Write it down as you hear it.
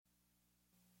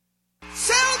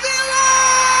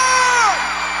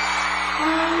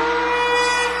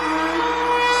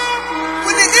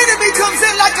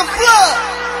a flood,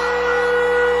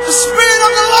 the Spirit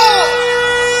of the Lord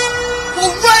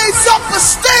will raise up a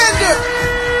standard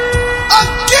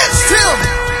against him.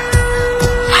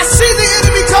 I see the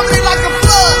enemy coming in like a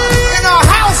flood in our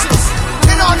houses,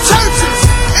 in our churches,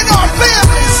 in our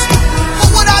families. But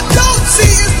what I don't see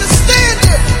is the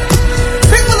standard.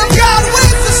 People of God,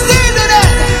 where's the standard at?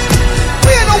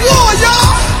 We're in a war,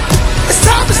 y'all. It's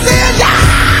time to stand, y'all.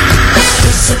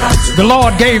 The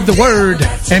Lord gave the word,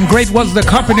 and great was the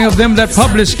company of them that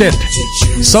published it.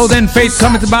 So then faith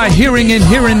cometh by hearing, and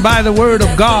hearing by the word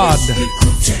of God.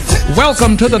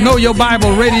 Welcome to the Know Your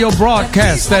Bible radio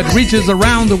broadcast that reaches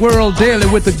around the world daily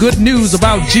with the good news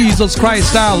about Jesus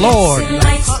Christ our Lord.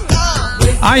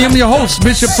 I am your host,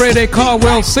 Bishop Fred A.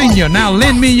 Caldwell Sr. Now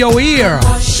lend me your ear,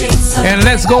 and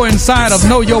let's go inside of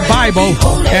Know Your Bible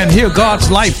and hear God's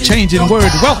life-changing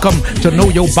word. Welcome to Know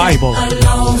Your Bible.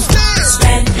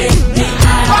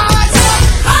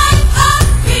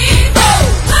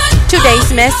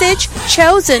 Today's message,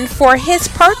 chosen for his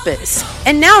purpose.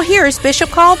 And now here's Bishop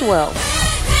Caldwell.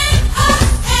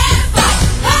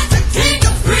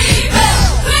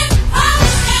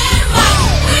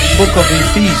 Book of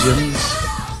Ephesians,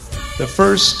 the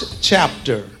first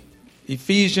chapter.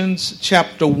 Ephesians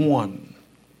chapter 1.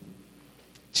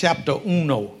 Chapter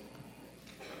uno.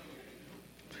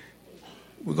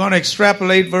 We're going to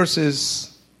extrapolate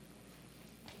verses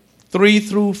 3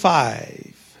 through 5.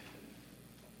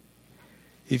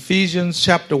 Ephesians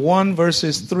chapter 1,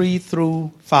 verses 3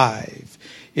 through 5.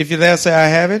 If you're there, say I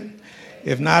have it.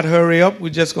 If not, hurry up. We're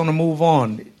just going to move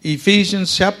on.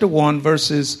 Ephesians chapter 1,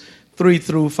 verses 3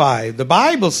 through 5. The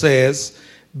Bible says,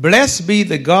 "Blessed be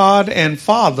the God and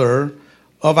Father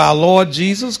of our Lord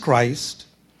Jesus Christ,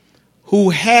 who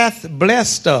hath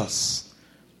blessed us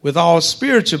with all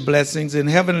spiritual blessings in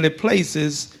heavenly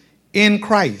places in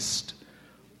Christ,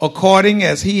 according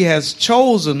as he has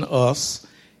chosen us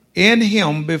in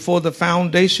him before the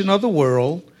foundation of the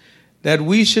world, that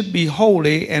we should be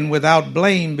holy and without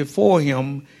blame before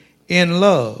him in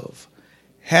love,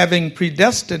 having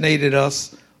predestinated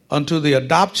us unto the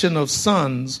adoption of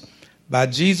sons by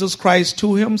Jesus Christ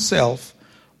to himself,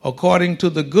 according to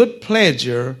the good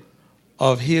pleasure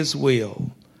of his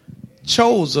will."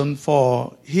 Chosen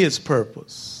for his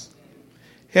purpose.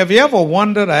 Have you ever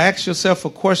wondered or asked yourself a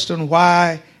question,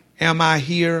 why am I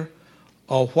here?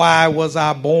 Or why was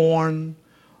I born?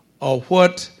 Or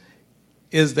what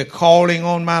is the calling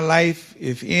on my life,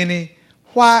 if any?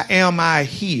 Why am I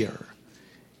here?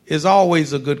 Is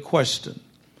always a good question.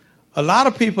 A lot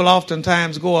of people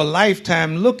oftentimes go a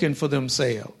lifetime looking for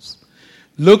themselves,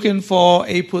 looking for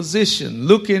a position,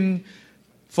 looking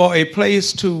for a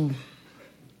place to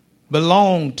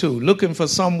belong to, looking for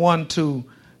someone to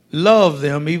love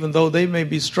them, even though they may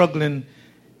be struggling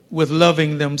with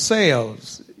loving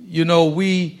themselves. You know,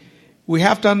 we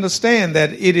have to understand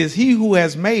that it is he who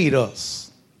has made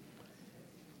us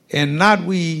and not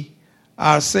we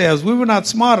ourselves. We were not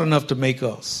smart enough to make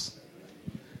us.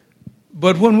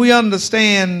 But when we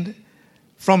understand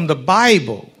from the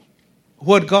Bible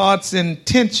what God's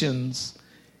intentions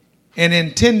and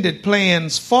intended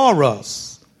plans for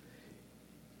us,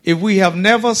 if we have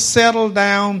never settled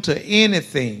down to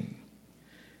anything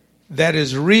that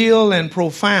is real and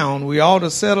profound, we ought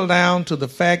to settle down to the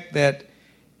fact that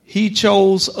he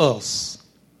chose us.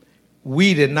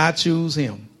 We did not choose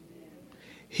him.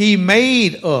 He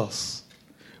made us.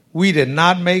 We did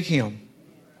not make him.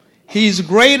 He's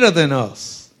greater than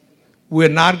us. We're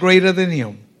not greater than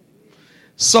him.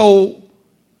 So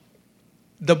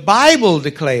the Bible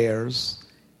declares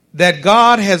that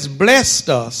God has blessed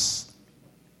us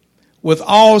with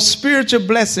all spiritual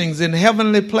blessings in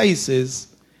heavenly places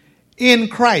in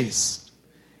Christ.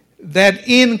 That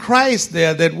in Christ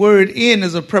there, that word in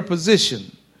is a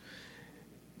preposition.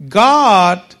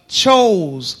 God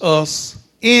chose us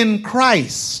in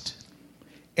Christ,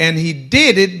 and he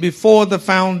did it before the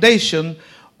foundation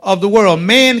of the world.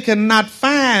 Man cannot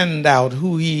find out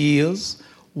who he is.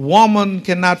 Woman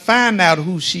cannot find out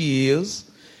who she is.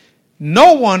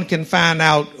 No one can find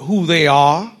out who they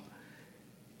are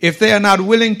if they are not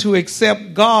willing to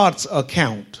accept God's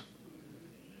account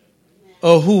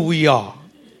of who we are.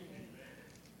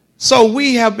 So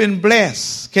we have been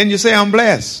blessed. Can you say I'm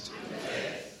blessed? I'm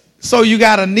blessed. So you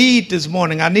got a need this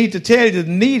morning. I need to tell you the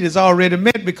need is already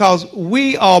met because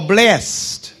we are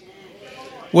blessed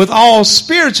with all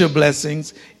spiritual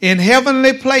blessings in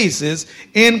heavenly places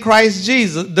in Christ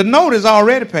Jesus. The note is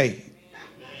already paid.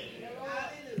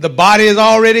 The body is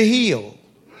already healed.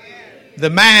 The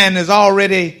mind is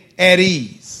already at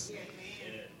ease.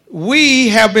 We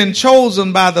have been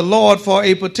chosen by the Lord for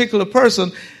a particular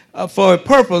person, for a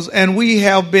purpose, and we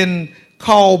have been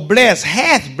called blessed,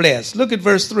 hath blessed. Look at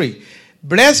verse 3.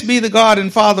 Blessed be the God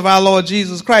and Father of our Lord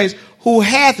Jesus Christ, who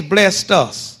hath blessed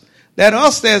us. That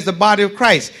us there's the body of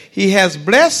Christ. He has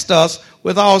blessed us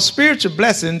with all spiritual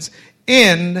blessings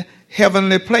in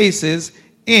heavenly places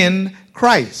in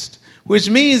Christ. Which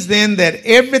means then that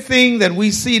everything that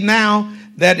we see now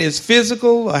that is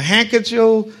physical, a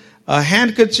handkerchief, a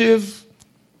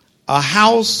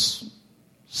house,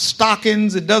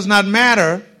 stockings, it does not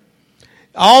matter.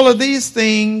 All of these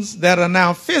things that are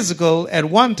now physical at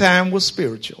one time was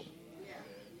spiritual.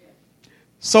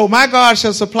 So my God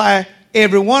shall supply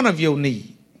every one of your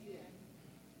need.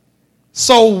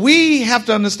 So we have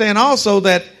to understand also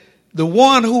that the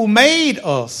one who made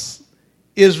us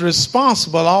is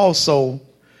responsible also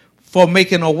for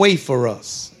making a way for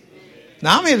us.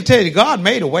 Now I'm here to tell you, God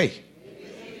made a way.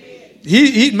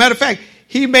 Matter of fact,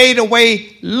 he made a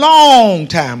way long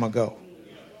time ago.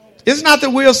 It's not that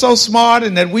we're so smart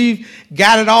and that we've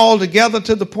got it all together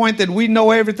to the point that we know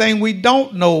everything. We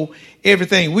don't know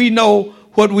everything. We know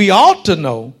what we ought to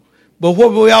know. But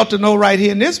what we ought to know right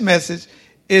here in this message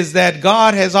is that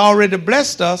God has already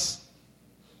blessed us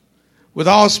with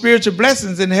all spiritual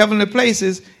blessings in heavenly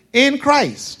places in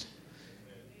Christ.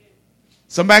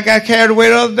 Somebody got carried away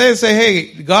the other day and said,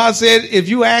 hey, God said, if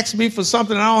you ask me for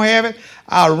something and I don't have it,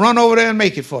 I'll run over there and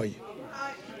make it for you.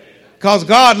 Because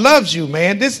God loves you,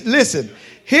 man. Listen,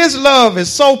 his love is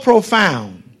so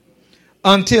profound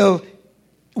until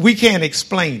we can't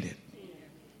explain it.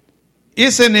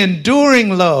 It's an enduring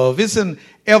love. It's an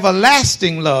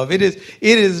everlasting love. It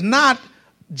is not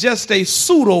just a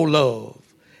pseudo love,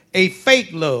 a fake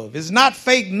love. It's not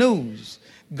fake news.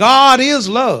 God is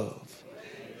love.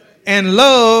 And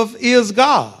love is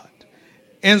God.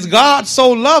 And God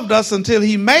so loved us until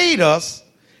he made us.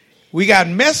 We got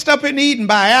messed up in Eden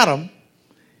by Adam.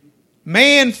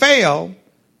 Man fell,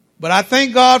 but I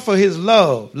thank God for his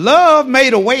love. Love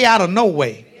made a way out of no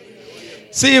way.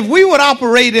 See, if we would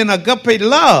operate in agape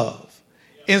love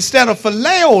instead of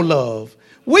phileo love,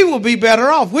 we would be better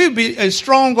off. We'd be a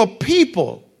stronger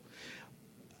people.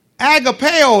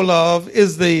 Agapeo love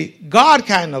is the God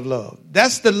kind of love.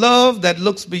 That's the love that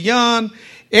looks beyond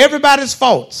everybody's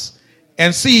faults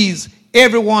and sees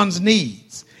everyone's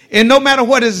needs. And no matter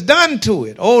what is done to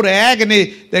it, the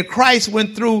agony that Christ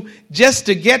went through just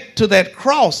to get to that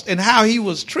cross and how he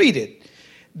was treated,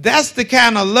 that's the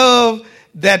kind of love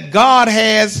that God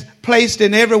has placed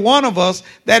in every one of us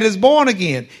that is born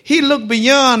again. He looked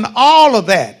beyond all of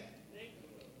that.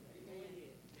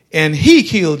 And he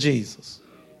killed Jesus.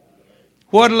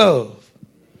 What love.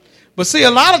 But see,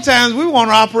 a lot of times we want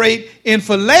to operate in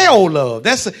phileo love.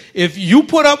 If you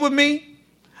put up with me,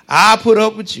 I put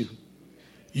up with you.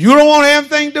 You don't want to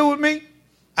have anything to do with me,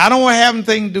 I don't want to have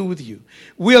anything to do with you.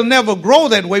 We'll never grow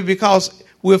that way because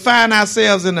we'll find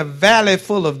ourselves in a valley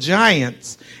full of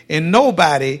giants and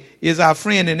nobody is our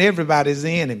friend and everybody's the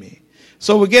enemy.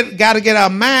 So we got to get our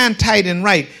mind tight and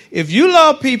right. If you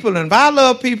love people and if I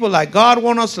love people like God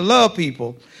wants us to love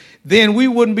people, then we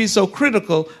wouldn't be so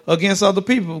critical against other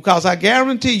people, because I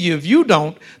guarantee you, if you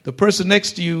don't, the person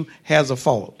next to you has a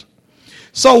fault.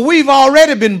 So we've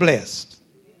already been blessed.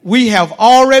 We have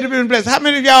already been blessed. How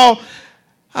many of y'all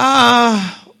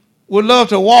would love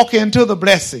to walk into the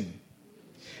blessing?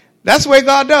 That's the way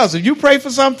God does. If you pray for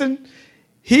something,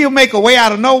 he'll make a way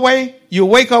out of no way. You'll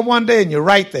wake up one day and you're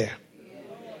right there.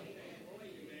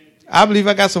 I believe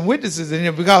I got some witnesses in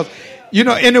here because,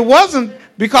 and it wasn't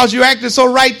because you acted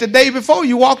so right the day before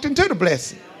you walked into the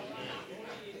blessing.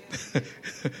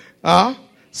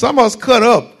 Some of us cut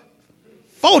up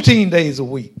 14 days a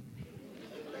week.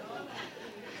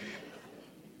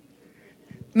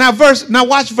 Now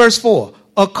watch verse 4.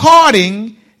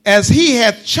 According as he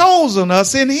hath chosen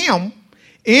us in him,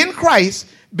 in Christ,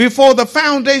 before the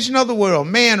foundation of the world.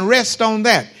 Man, rest on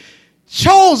that.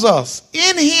 Chose us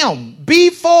in him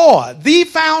before the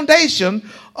foundation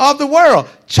of the world.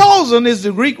 Chosen is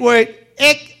the Greek word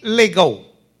eklego.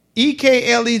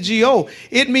 E-K-L-E-G-O.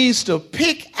 It means to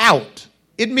pick out.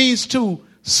 It means to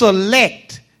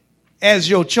select as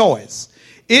your choice.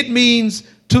 It means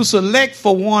to select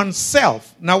for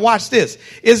oneself. Now watch this.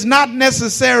 It's not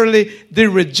necessarily the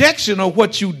rejection of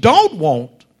what you don't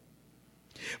want,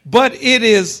 but it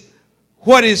is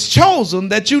what is chosen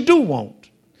that you do want.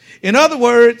 In other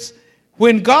words,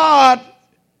 when God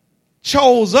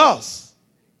chose us,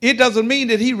 it doesn't mean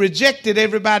that he rejected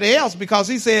everybody else, because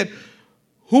he said,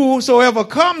 whosoever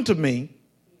come to me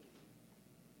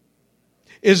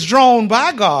is drawn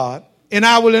by God, and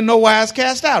I will in no wise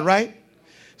cast out, right?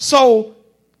 So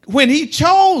when he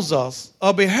chose us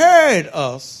or beheard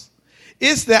us,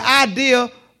 it's the idea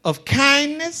of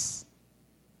kindness,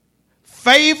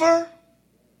 favor,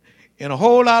 and a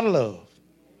whole lot of love.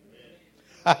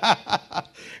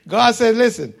 God said,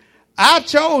 listen, I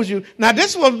chose you. Now,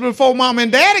 this was before mom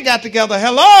and daddy got together.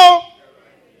 Hello?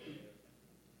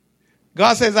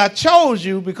 God says, I chose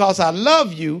you because I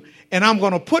love you, and I'm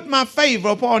going to put my favor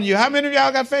upon you. How many of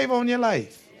y'all got favor on your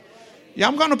life? Yeah,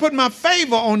 I'm going to put my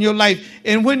favor on your life.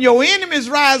 And when your enemies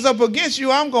rise up against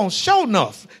you, I'm going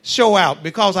to show out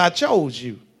because I chose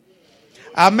you.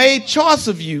 I made choice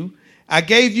of you. I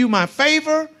gave you my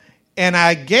favor, and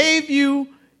I gave you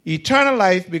eternal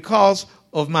life because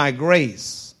of my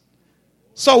grace.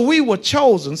 So we were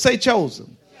chosen. Say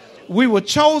chosen. We were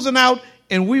chosen out,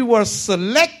 and we were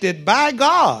selected by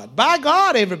God. By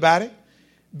God, everybody.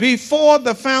 Before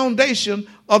the foundation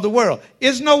of the world.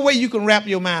 There's no way you can wrap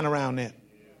your mind around that.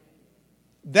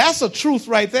 That's a truth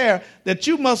right there that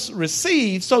you must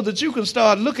receive so that you can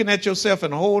start looking at yourself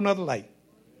in a whole nother light.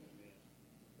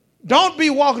 Don't be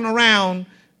walking around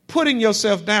putting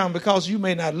yourself down because you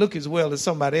may not look as well as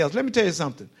somebody else. Let me tell you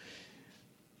something.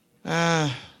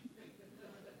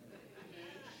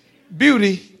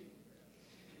 Beauty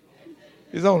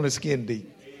is only skin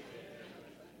deep.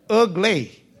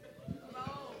 Ugly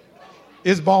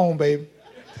is bone, baby.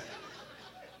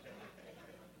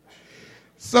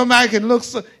 Somebody can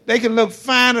look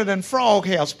finer than frog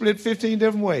hair, split 15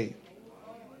 different ways,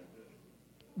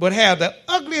 but have the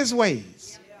ugliest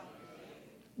ways,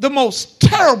 the most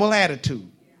terrible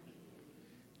attitude,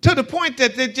 to the point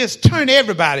that they just turn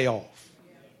everybody off.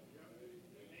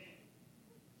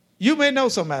 You may know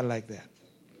somebody like that.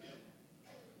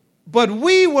 But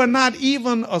we were not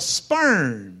even a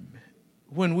sperm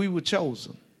when we were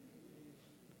chosen.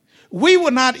 We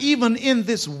were not even in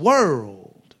this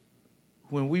world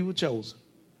when we were chosen.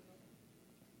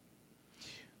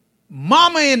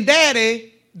 Mama and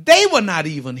daddy, they were not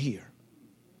even here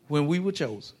when we were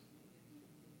chosen.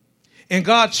 And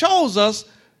God chose us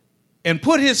and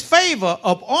put his favor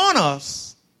upon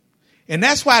us. And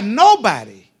that's why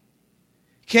nobody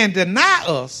can deny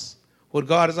us what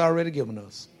God has already given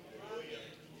us.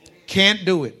 Can't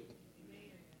do it.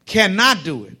 Cannot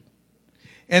do it.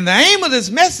 And the aim of this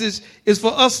message is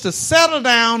for us to settle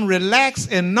down, relax,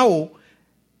 and know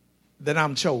that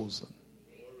I'm chosen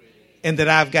and that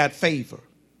I've got favor.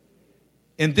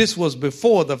 And this was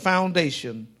before the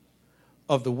foundation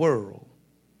of the world.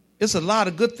 It's a lot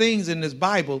of good things in this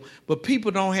Bible, but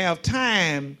people don't have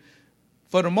time,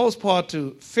 for the most part,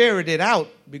 to ferret it out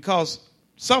because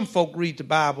some folk read the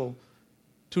Bible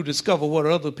to discover what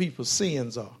other people's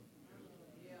sins are,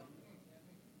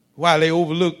 while they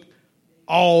overlook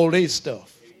all their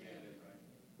stuff.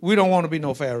 We don't want to be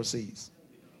no Pharisees.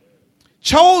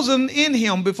 Chosen in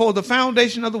him before the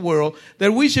foundation of the world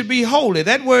that we should be holy.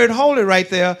 That word holy right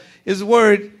there is the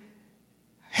word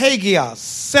hagios,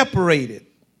 separated,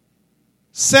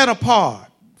 set apart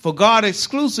for God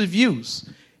exclusive use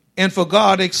and for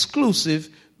God exclusive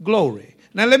glory.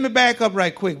 Now let me back up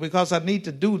right quick because I need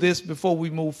to do this before we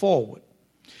move forward.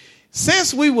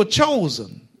 Since we were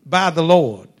chosen by the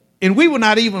Lord, and we were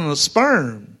not even a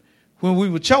sperm when we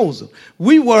were chosen,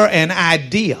 we were an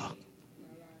idea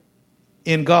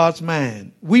in God's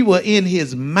mind. We were in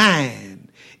his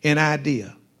mind, an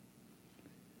idea.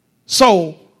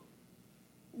 So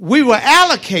we were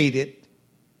allocated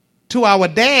to our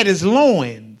daddy's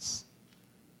loins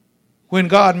when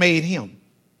God made him.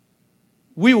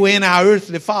 We were in our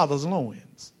earthly father's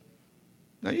loins.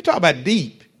 Now you talk about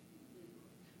deep.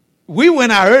 We were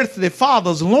in our earthly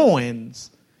father's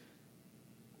loins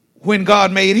when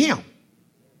God made him.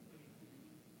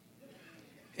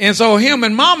 And so him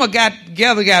and mama got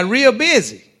real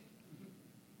busy.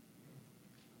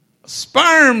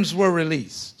 Sperms were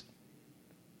released.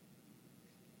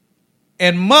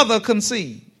 And mother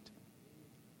conceived.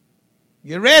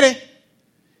 Get ready?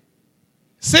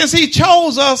 Since he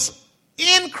chose us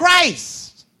in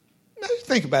Christ. Now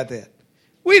think about that.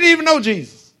 We didn't even know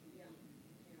Jesus.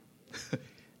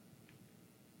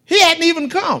 He hadn't even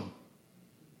come.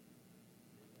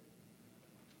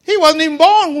 He wasn't even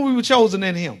born when we were chosen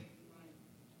in him.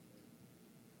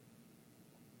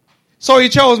 So he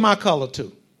chose my color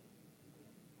too.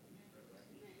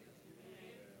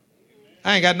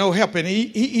 I ain't got no help in it.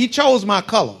 He chose my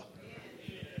color.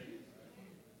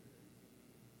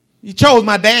 He chose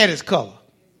my daddy's color.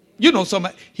 You know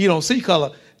somebody, he don't see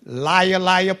color. Liar,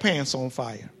 liar, pants on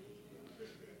fire.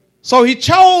 So he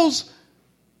chose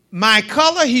my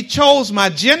color. He chose my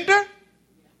gender.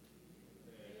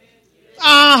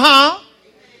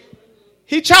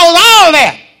 He chose all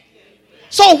that.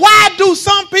 So why do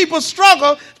some people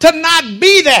struggle to not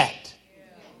be that?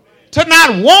 To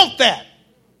not want that?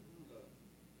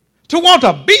 To want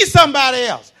to be somebody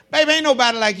else? Baby, ain't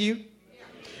nobody like you.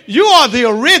 You are the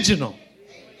original.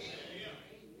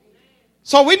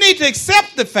 So we need to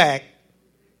accept the fact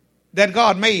that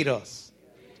God made us,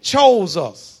 chose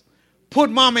us, put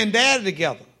mom and dad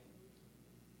together,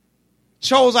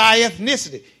 chose our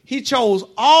ethnicity. He chose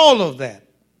all of that.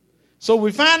 So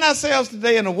we find ourselves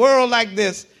today in a world like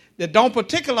this that don't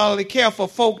particularly care for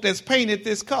folk that's painted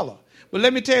this color. But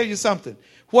let me tell you something.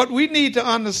 What we need to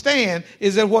understand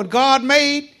is that what God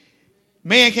made,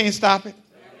 man can't stop it.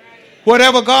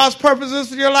 Whatever God's purpose is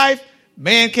for your life,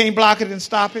 man can't block it and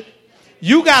stop it.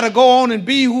 You got to go on and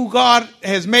be who God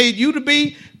has made you to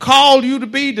be, called you to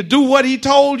be, to do what he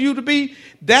told you to be.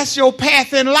 That's your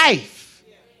path in life.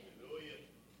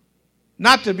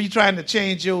 Not to be trying to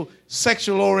change your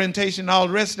sexual orientation and all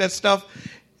the rest of that stuff.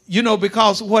 You know,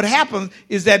 because what happens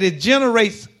is that it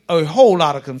generates a whole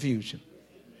lot of confusion.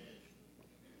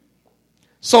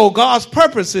 So God's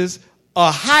purposes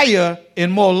are higher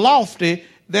and more lofty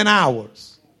than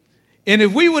ours. And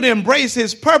if we would embrace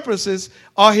his purposes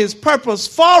or his purpose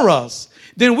for us,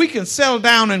 then we can settle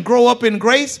down and grow up in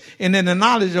grace and in the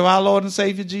knowledge of our Lord and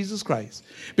Savior Jesus Christ.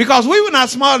 Because we were not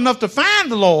smart enough to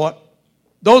find the Lord,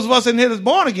 those of us in here that's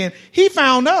born again, he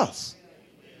found us.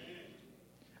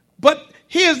 But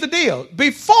here's the deal.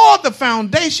 Before the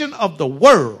foundation of the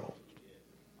world,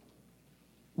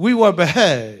 we were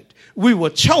beheaded. We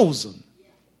were chosen.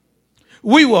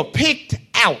 We were picked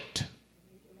out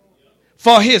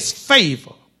for his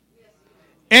favor.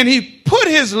 And he put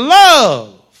his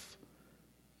love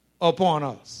upon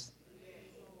us.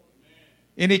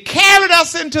 And he carried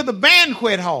us into the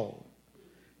banquet hall.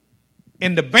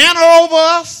 And the banner over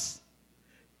us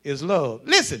is love.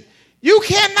 Listen, you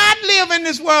cannot live in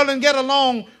this world and get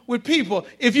along with people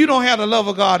if you don't have the love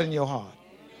of God in your heart.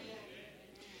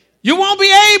 You won't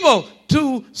be able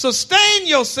to sustain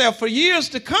yourself for years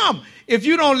to come if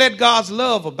you don't let God's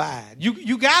love abide.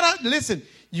 You gotta, listen,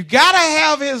 you gotta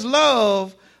have his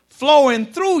love flowing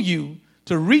through you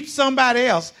to reach somebody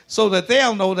else so that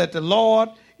they'll know that the Lord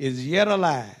is yet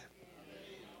alive.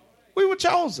 We were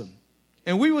chosen.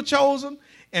 And we were chosen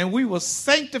and we were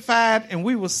sanctified and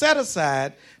we were set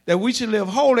aside that we should live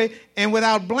holy and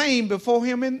without blame before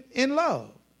him in love.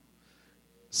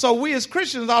 So we as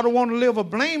Christians ought to want to live a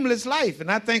blameless life.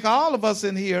 And I think all of us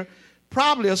in here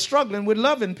probably are struggling with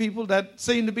loving people that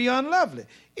seem to be unlovely.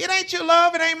 It ain't your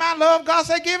love. It ain't my love. God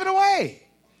said, give it away.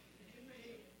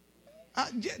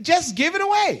 Just give it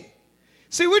away.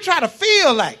 See, we try to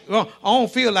feel like, well, I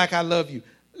don't feel like I love you.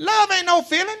 Love ain't no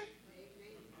feeling.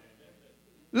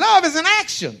 Love is an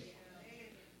action.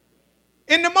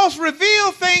 And the most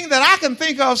revealed thing that I can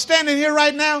think of standing here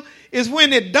right now is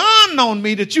when it dawned on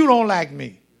me that you don't like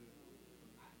me.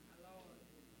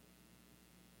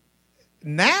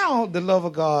 Now the love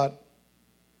of God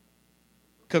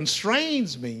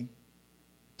constrains me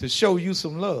to show you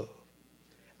some love.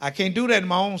 I can't do that in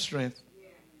my own strength.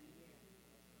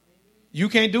 You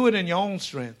can't do it in your own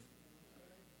strength.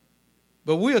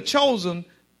 But we are chosen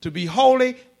to be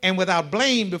holy and without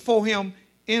blame before him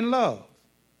in love.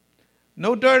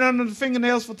 No dirt under the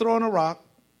fingernails for throwing a rock,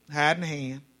 hiding a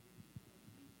hand.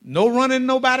 No running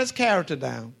nobody's character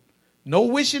down. No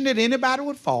wishing that anybody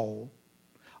would fall.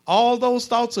 All those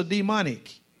thoughts are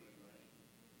demonic.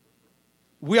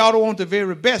 We ought to want the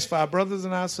very best for our brothers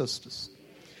and our sisters.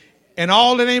 And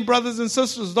all that ain't brothers and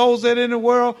sisters, those that are in the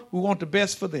world, we want the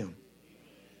best for them.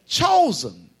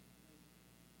 Chosen.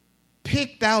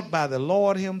 Picked out by the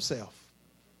Lord himself.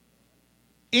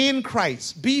 In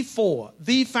Christ before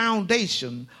the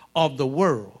foundation of the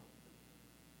world.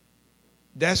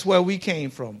 That's where we came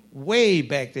from, way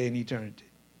back there in eternity.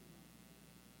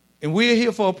 And we're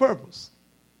here for a purpose.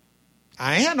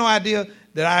 I had no idea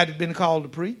that I had been called to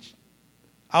preach.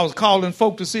 I was calling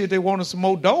folk to see if they wanted some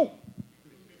more dope.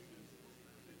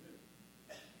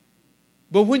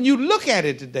 But when you look at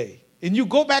it today, and you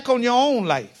go back on your own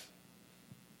life,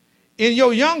 in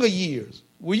your younger years,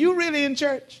 were you really in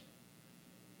church?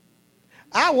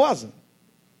 I wasn't.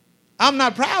 I'm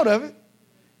not proud of it.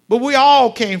 But we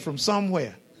all came from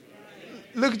somewhere.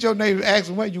 Look at your neighbor, ask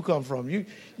them where you come from.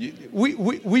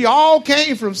 We all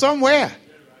came from somewhere.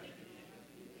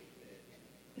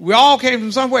 We all came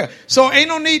from somewhere. So ain't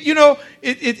no need, you know,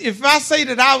 if I say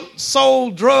that I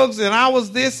sold drugs and I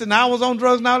was this and I was on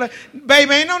drugs and all that,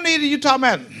 baby, ain't no need of you talking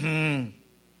about,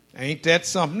 ain't that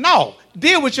something? No,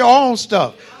 deal with your own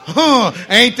stuff.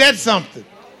 Ain't that something?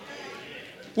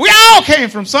 We all came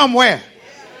from somewhere.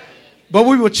 But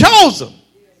we were chosen.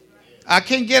 I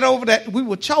can't get over that. We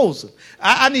were chosen.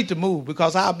 I need to move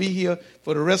because I'll be here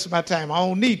for the rest of my time. I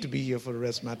don't need to be here for the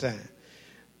rest of my time.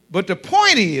 But the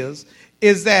point is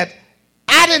that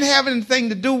I didn't have anything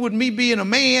to do with me being a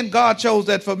man. God chose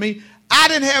that for me. I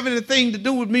didn't have anything to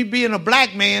do with me being a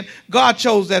black man. God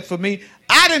chose that for me.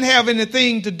 I didn't have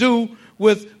anything to do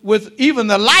with even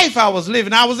the life I was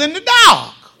living. I was in the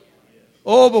dark.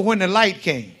 Oh, but when the light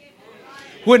came,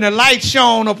 when the light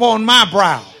shone upon my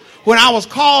brow, when I was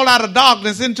called out of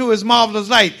darkness into his marvelous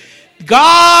light,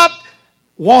 God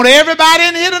wants everybody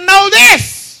in here to know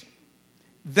this,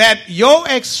 that your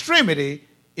extremity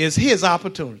is his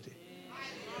opportunity.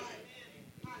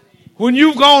 When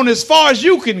you've gone as far as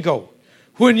you can go,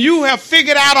 when you have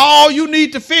figured out all you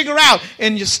need to figure out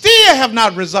and you still have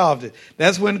not resolved it,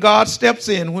 that's when God steps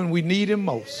in when we need him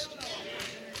most.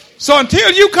 So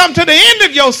until you come to the end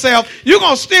of yourself, you're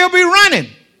going to still be running.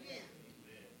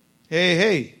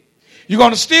 Hey. You're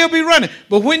going to still be running.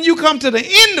 But when you come to the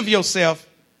end of yourself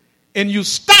and you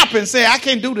stop and say, I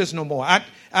can't do this no more. I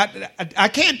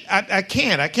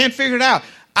can't figure it out.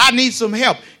 I need some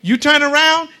help. You turn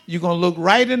around, you're going to look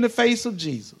right in the face of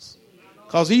Jesus.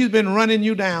 Because he's been running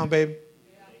you down, baby.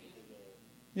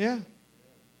 Yeah.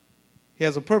 He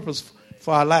has a purpose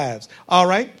for our lives. All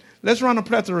right. Let's run a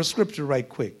plethora of scripture right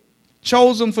quick.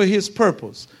 Chosen for his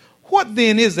purpose. What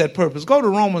then is that purpose? Go to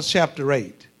Romans chapter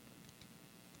 8.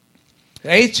 The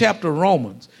 8th chapter of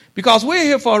Romans. Because we're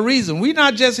here for a reason. We're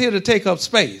not just here to take up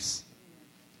space.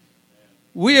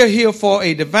 We are here for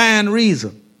a divine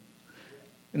reason.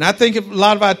 And I think if a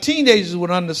lot of our teenagers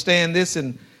would understand this,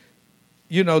 and,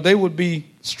 you know, they would be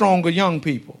stronger young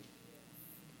people.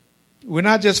 We're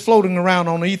not just floating around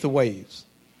on ether waves.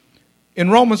 In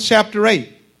Romans chapter 8,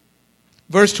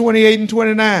 verse 28 and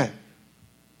 29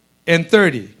 and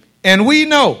 30. And we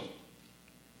know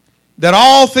that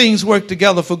all things work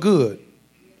together for good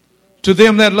to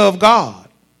them that love God,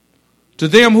 to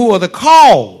them who are the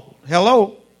called,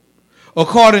 hello,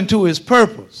 according to his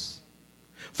purpose,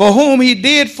 for whom he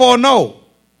did foreknow.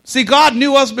 See, God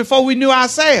knew us before we knew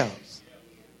ourselves.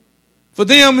 For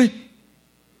them,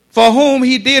 for whom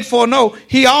he did foreknow,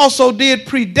 he also did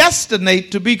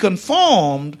predestinate to be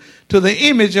conformed to the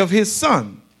image of his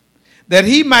Son, that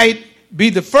he might be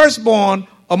the firstborn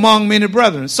among many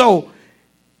brethren. So,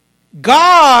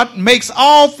 God makes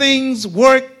all things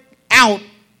work out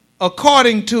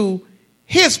according to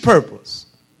his purpose.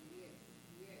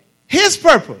 His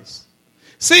purpose.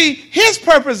 See, his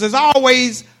purpose is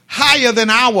always higher than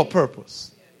our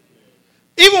purpose.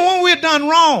 Even when we're done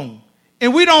wrong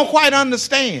and we don't quite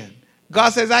understand,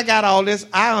 God says, I got all this.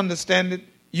 I understand it.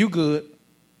 You good.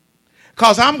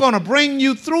 Because I'm going to bring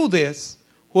you through this.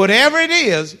 Whatever it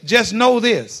is, just know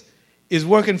this is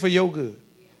working for your good.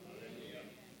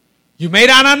 You may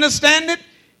not understand it.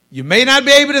 You may not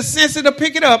be able to sense it or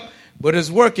pick it up, but it's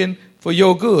working for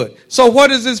your good. So what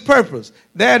is his purpose?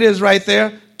 That is right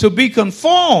there, to be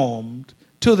conformed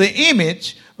to the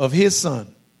image of his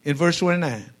Son. In verse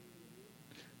 29.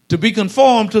 To be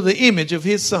conformed to the image of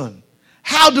his Son.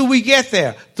 How do we get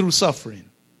there? Through suffering.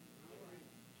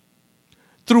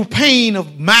 Through pain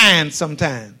of mind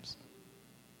sometimes.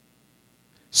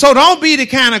 So don't be the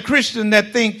kind of Christian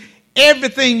that think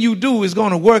everything you do is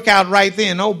going to work out right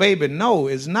then. Oh, baby, no,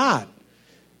 it's not.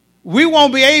 We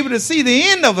won't be able to see the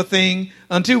end of a thing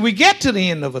until we get to the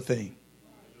end of a thing.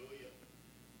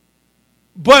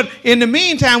 But in the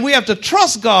meantime, we have to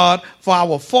trust God for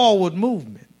our forward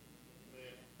movement.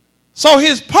 So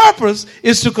his purpose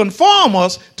is to conform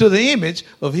us to the image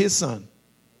of his Son.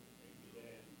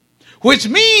 Which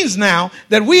means now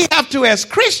that we have to, as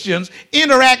Christians,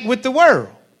 interact with the world.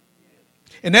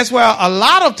 And that's where a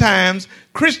lot of times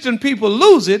Christian people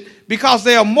lose it, because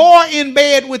they are more in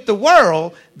bed with the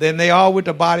world than they are with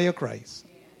the body of Christ.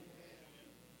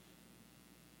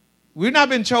 We've not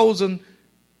been chosen,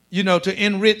 to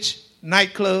enrich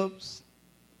nightclubs,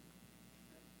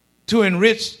 to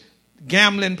enrich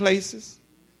gambling places.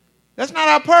 That's not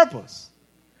our purpose.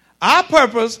 Our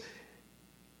purpose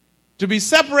to be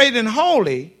separated and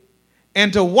holy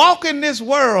and to walk in this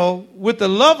world with the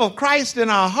love of Christ in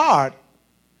our heart,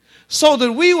 so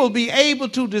that we will be able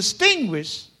to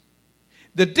distinguish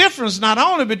the difference not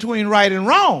only between right and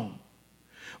wrong,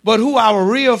 but who our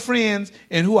real friends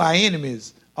and who our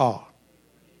enemies are.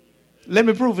 Let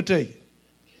me prove it to you.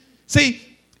 See,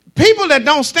 people that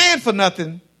don't stand for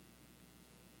nothing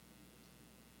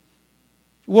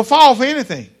will fall for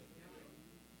anything.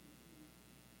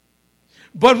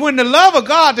 But when the love of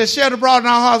God that's shed abroad in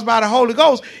our hearts by the Holy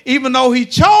Ghost, even though he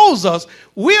chose us,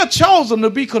 we are chosen to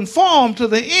be conformed to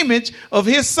the image of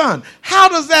his Son. How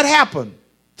does that happen?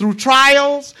 Through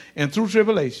trials and through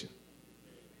tribulation.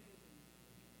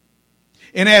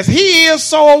 And as he is,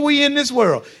 so are we in this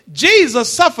world.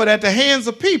 Jesus suffered at the hands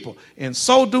of people, and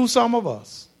so do some of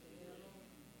us.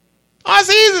 Oh, it's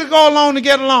easy to go along to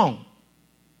get along.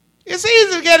 It's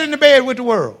easy to get into bed with the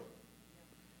world.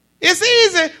 It's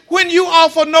easy when you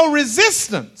offer no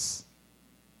resistance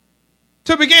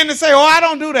to begin to say, oh, I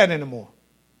don't do that anymore.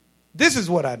 This is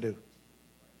what I do.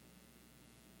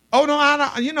 Oh, no,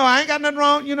 I ain't got nothing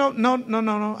wrong.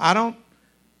 No. I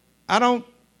don't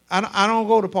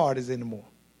go to parties anymore.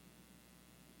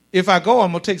 If I go, I'm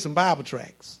going to take some Bible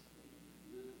tracts.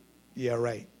 Yeah,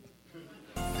 right.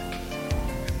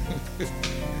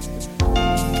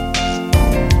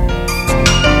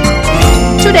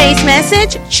 Today's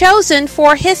message, Chosen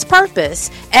for His Purpose,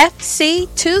 FC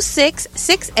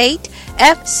 2668.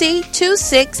 FC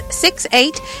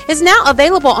 2668 is now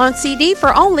available on CD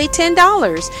for only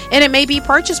 $10, and it may be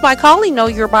purchased by calling Know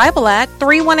Your Bible at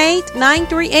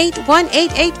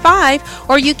 318-938-1885,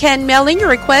 or you can mail in your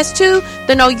request to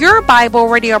the Know Your Bible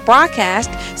radio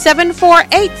broadcast,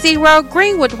 7480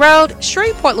 Greenwood Road,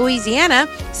 Shreveport, Louisiana,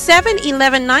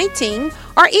 71119,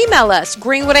 or email us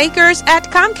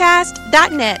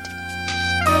greenwoodacres@comcast.net.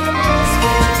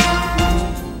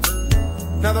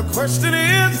 Now the question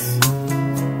is,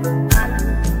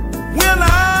 will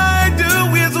I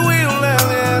do His will?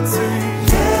 And answer,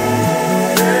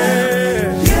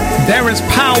 yeah. There is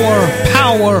power,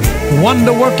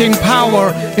 wonder-working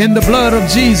power in the blood of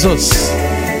Jesus.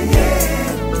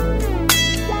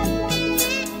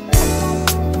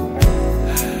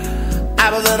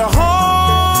 I was at a home.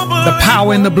 The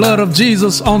power in the blood of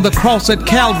Jesus on the cross at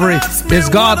Calvary is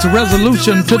God's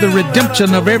resolution to the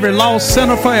redemption of every lost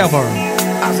sinner forever.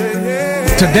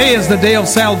 Today is the day of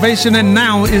salvation, and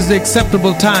now is the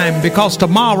acceptable time, because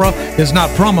tomorrow is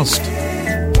not promised.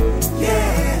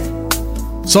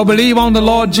 So believe on the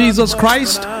Lord Jesus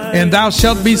Christ, and thou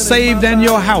shalt be saved and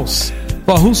your house.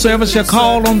 For whosoever shall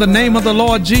call on the name of the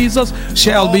Lord Jesus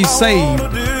shall be saved.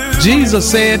 Jesus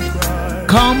said,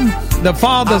 come. The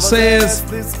Father says,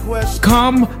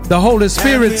 come. The Holy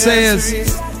Spirit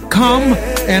says, come.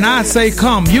 And I say,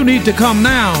 come. You need to come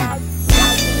now.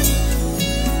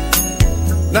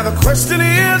 Now the question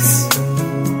is,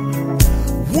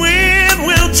 when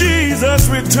will Jesus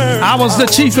return? I was the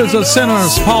chiefest of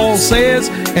sinners, Paul says,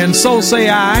 and so say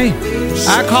I.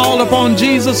 I called upon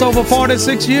Jesus over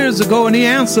 46 years ago, and He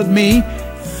answered me,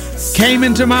 came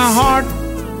into my heart,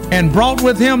 and brought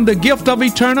with Him the gift of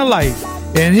eternal life.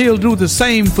 And He'll do the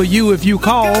same for you if you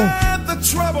call. Got the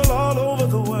trouble all over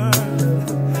the world.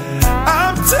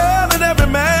 I'm telling every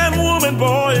man, woman,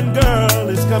 boy, and girl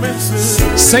is coming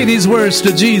soon. Say these words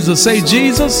to Jesus. Say,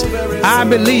 Jesus, I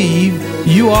believe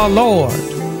you are Lord.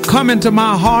 Come into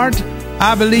my heart.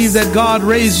 I believe that God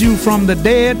raised you from the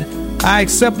dead. I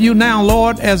accept you now,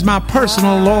 Lord, as my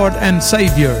personal Lord and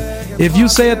Savior. If you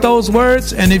said those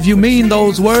words, and if you mean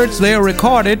those words, they are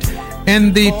recorded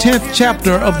in the 10th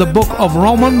chapter of the book of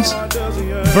Romans,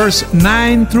 verse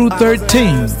 9 through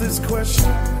 13.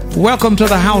 Welcome to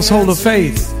the household of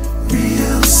faith.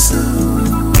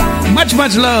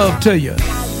 Much love to you.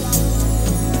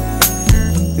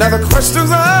 Now the questions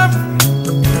are,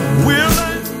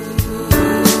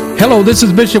 hello, this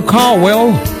is Bishop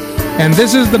Caldwell, and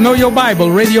this is the Know Your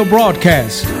Bible radio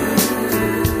broadcast.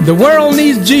 The world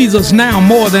needs Jesus now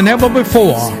more than ever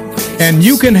before, and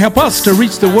you can help us to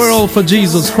reach the world for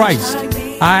Jesus Christ.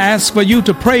 I ask for you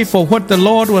to pray for what the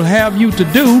Lord will have you to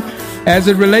do as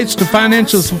it relates to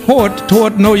financial support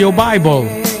toward Know Your Bible.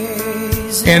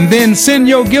 And then send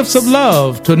your gifts of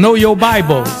love to Know Your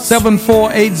Bible,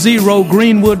 7480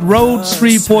 Greenwood Road,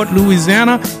 Shreveport,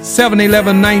 Louisiana,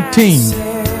 71119.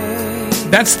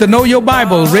 That's the Know Your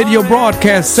Bible radio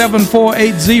broadcast,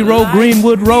 7480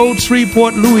 Greenwood Road,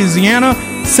 Shreveport, Louisiana,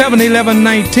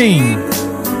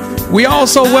 71119. We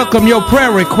also welcome your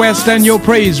prayer requests and your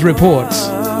praise reports.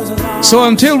 So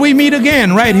until we meet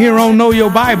again right here on Know Your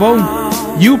Bible,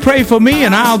 you pray for me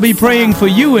and I'll be praying for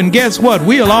you, and guess what?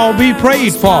 We'll all be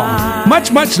prayed for.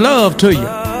 Much love to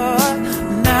you.